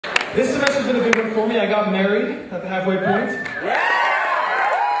This semester's been a big one for me. I got married at the halfway point.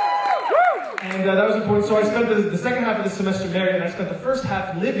 And that was important. So I spent the second half of the semester married, and I spent the first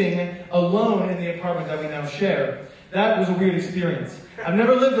half living alone in the apartment that we now share. That was a weird experience. I've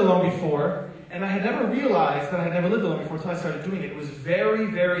never lived alone before, and I had never realized that I had never lived alone before until I started doing it. It was very,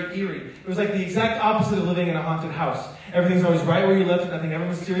 very eerie. It was like the exact opposite of living in a haunted house. Everything's always right where you left it, nothing ever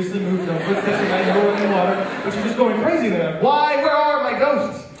mysteriously moved, no footsteps at night, no running water, but you're just going crazy there. Why? Where are my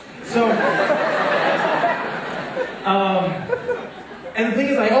ghosts? So, and the thing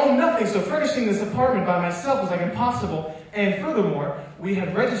is, I owned nothing, so furnishing this apartment by myself was like impossible. And furthermore, we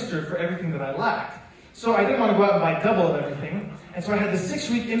had registered for everything that I lacked. So I didn't want to go out and buy double of everything. And so I had this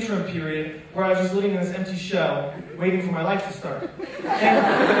 6-week interim period where I was just living in this empty shell, waiting for my life to start. And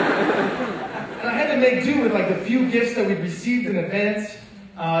I had to make do with like the few gifts that we'd received in advance.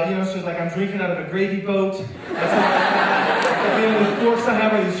 So it's like I'm drinking out of a gravy boat. The forks I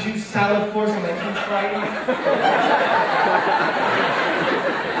have are these huge salad forks, and I keep trying.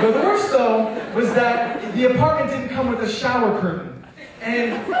 But the worst, though, was that the apartment didn't come with a shower curtain.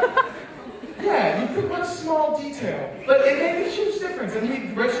 And, yeah, you pick one small detail. But it made a huge difference. And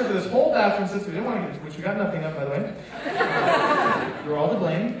we registered for this whole bathroom since we didn't want to get it, which we got nothing of, by the way. You're all to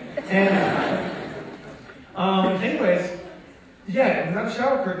blame. And, anyways, yeah, without a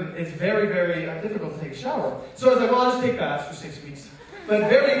shower curtain, it's very, very difficult to take a shower. So I was like, well, I'll just take baths for 6 weeks. But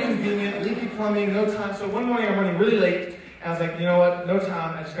very inconvenient, leaky plumbing, no time. So one morning I'm running really late. And I was like, you know what, no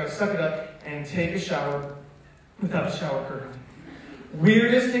time, I just gotta suck it up and take a shower without a shower curtain.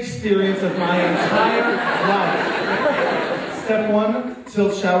 Weirdest experience of my entire life. Step 1,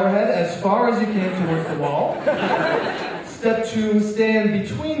 tilt shower head as far as you can towards the wall. Step 2, stand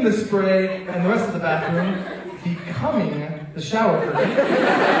between the spray and the rest of the bathroom, becoming the shower curtain.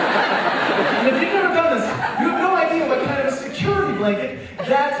 And if you've never done this, you have no idea what kind of a security blanket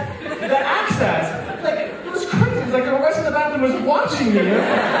that acts as. Like, it was crazy. It was like the rest of the bathroom was watching me.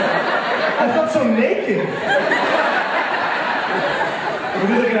 I felt so naked. Were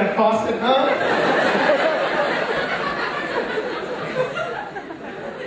you looking at faucet, huh?